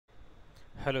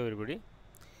Hello everybody.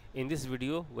 In this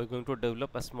video we're going to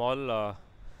develop a small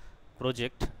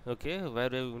project, okay,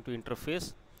 where we're going to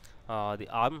interface the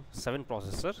ARM7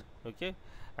 processor, okay,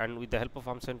 and with the help of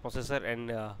ARM7 processor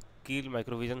and Kiel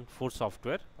Microvision 4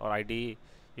 software or IDE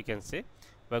you can say,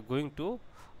 we're going to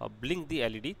blink the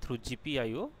LED through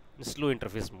GPIO in slow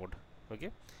interface mode. Okay,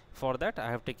 for that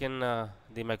I have taken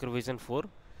the Microvision 4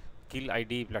 Kiel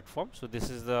IDE platform. So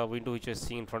this is the window which you are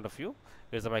seeing in front of you.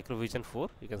 Here's the Microvision 4,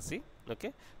 you can see.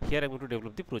 Okay, here I'm going to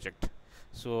develop the project.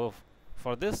 So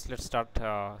for this, let's start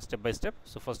step by step.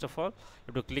 So first of all, you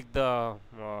have to click the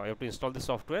you have to install the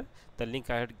software. The link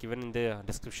I had given in the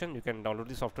description. You can download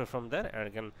the software from there and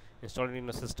you can install it in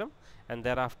your system, and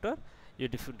thereafter you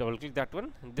double click that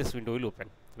one, this window will open,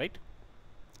 right?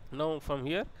 Now from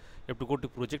here you have to go to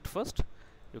project first.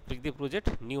 You click the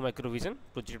project, new Microvision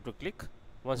project, you have to click.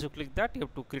 Once you click that, you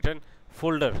have to create a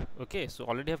folder. Okay, so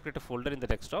already have created a folder in the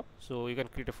desktop, so you can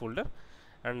create a folder,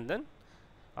 and then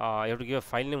you have to give a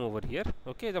file name over here.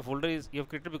 Okay, the folder is you have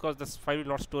created because this file will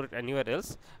not store it anywhere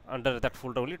else. Under that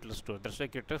folder only it will store. That's why I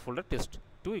created a folder test2.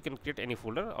 You can create any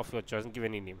folder of your choice and give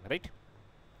any name, right?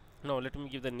 Now let me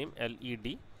give the name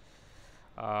LED,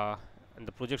 and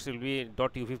the projects will be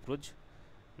 .uvproj.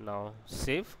 Now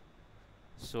save.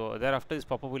 So thereafter this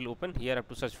pop-up will open. Here I have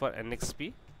to search for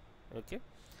NXP. Okay,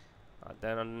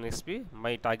 then on NXP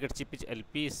my target chip is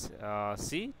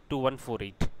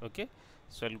LPC2148. Okay,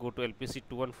 so I'll go to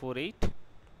LPC2148.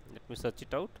 Let me search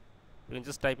it out. You can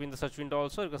just type in the search window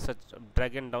also. You can search,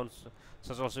 drag and down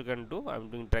search also you can do. I'm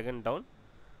doing drag and down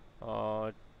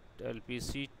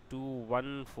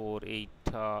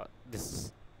LPC2148,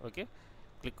 this. Okay,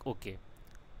 click OK,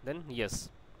 then yes.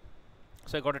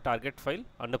 So I got a target file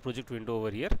under project window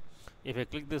over here. If I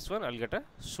click this one, I'll get a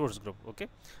source group. Okay,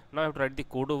 now I have to write the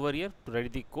code over here. To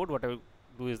write the code, what I will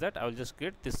do is that I will just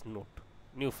create this note,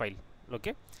 new file.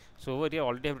 Okay, so over here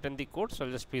already I have written the code, so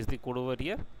I'll just paste the code over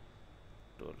here.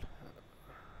 So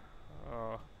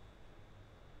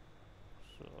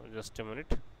just a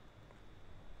minute.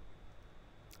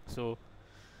 So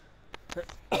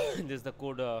this is the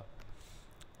code I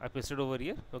pasted over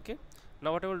here. Okay,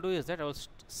 now what I will do is that I will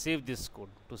save this code.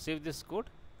 To save this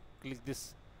code, click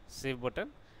this save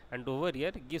button, and over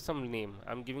here give some name.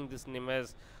 I'm giving this name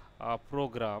as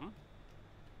program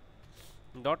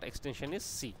dot extension is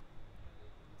C,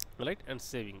 right, and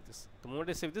saving this. The moment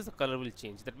I save this, the color will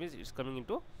change. That means it's coming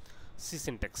into C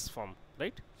syntax form,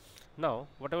 right? Now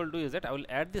what I will do is that I will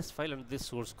add this file under this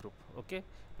source group. Okay,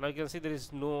 now you can see there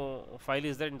is no file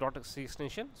is there in .c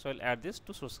extension, so I'll add this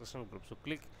to source extension group. So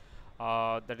click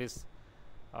that is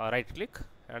right click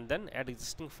and then add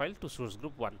existing file to source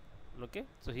group 1. Okay,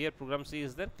 so here program C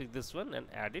is there, click this one and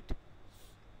add it.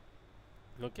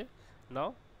 Okay,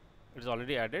 now it is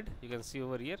already added. You can see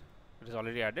over here it is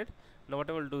already added. Now what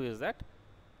I will do is that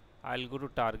I'll go to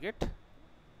target,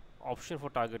 option for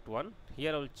target 1.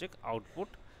 Here I will check output.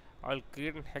 I will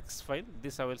create a hex file.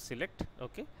 This I will select.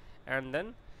 Okay, and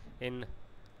then in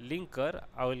linker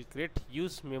I will create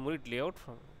use memory layout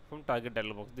from target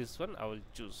dialog box. This one I will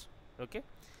choose. Okay,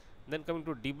 then coming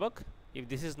to debug, if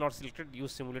this is not selected,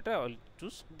 use simulator, I will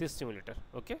choose this simulator.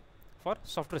 Okay, for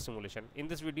software simulation. In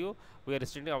this video we are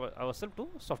restricting ourselves to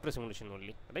software simulation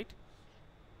only, right?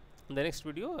 In the next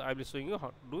video I will be showing you how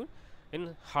to do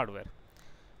in hardware.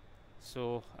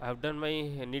 So I have done my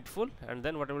needful, and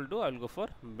then what I will do, I will go for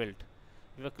build.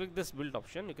 If I click this build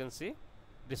option, you can see it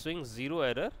is showing 0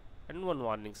 error and 1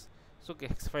 warnings. So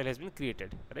hex file has been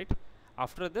created, right?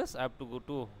 After this I have to go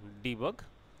to debug,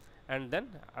 and then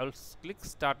I will click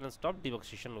start and stop debug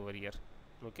session over here.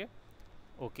 Okay,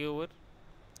 okay over.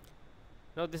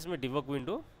 Now this is my debug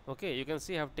window. Okay, you can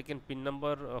see I have taken pin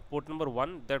number port number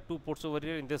 1. There are 2 ports over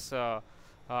here in this ARM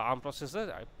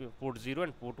processor, port 0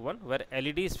 and port 1, where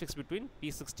LED is fixed between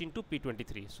P16 to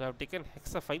P23. So I have taken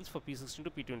hexa files for P16 to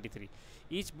P23.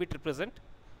 Each bit represent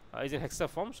is in hexa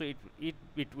form, so each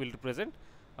bit will represent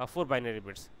 4 binary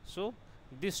bits. So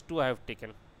these 2 I have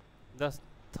taken, the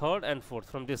third and fourth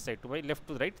from this side to my left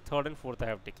to right, third and fourth I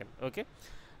have taken. Okay,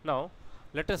 now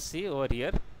let us see over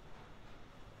here.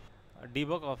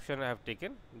 Debug option I have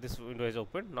taken, this window is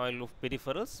open. Now I look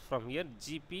peripherals. From here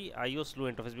GPIO slow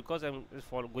interface, because I am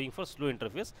going for slow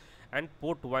interface, and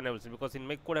port 1 I will say, because in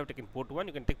my code I have taken port 1,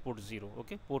 you can take port 0.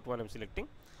 Okay, port 1 I am selecting.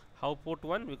 How port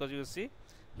 1? Because you will see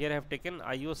here I have taken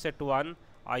IO set 1,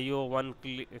 IO 1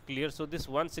 clear, so this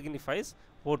 1 signifies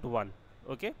port 1.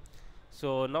 Okay,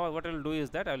 so now what I will do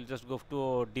is that I will just go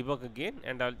to debug again,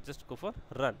 and I will just go for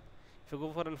run. If you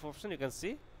go for run option, you can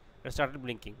see it started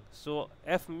blinking. So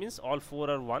F means all 4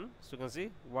 are 1. So you can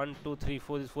see 1, 2, 3,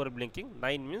 4, these 4 are blinking.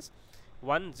 9 means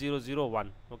 1 0 0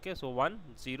 1. Okay, so 1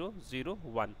 0 0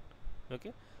 1.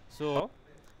 Okay, so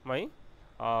my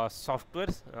software,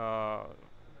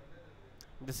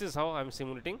 this is how I am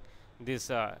simulating this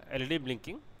LED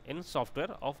blinking in software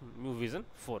of Mu Vision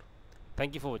 4.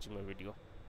 Thank you for watching my video.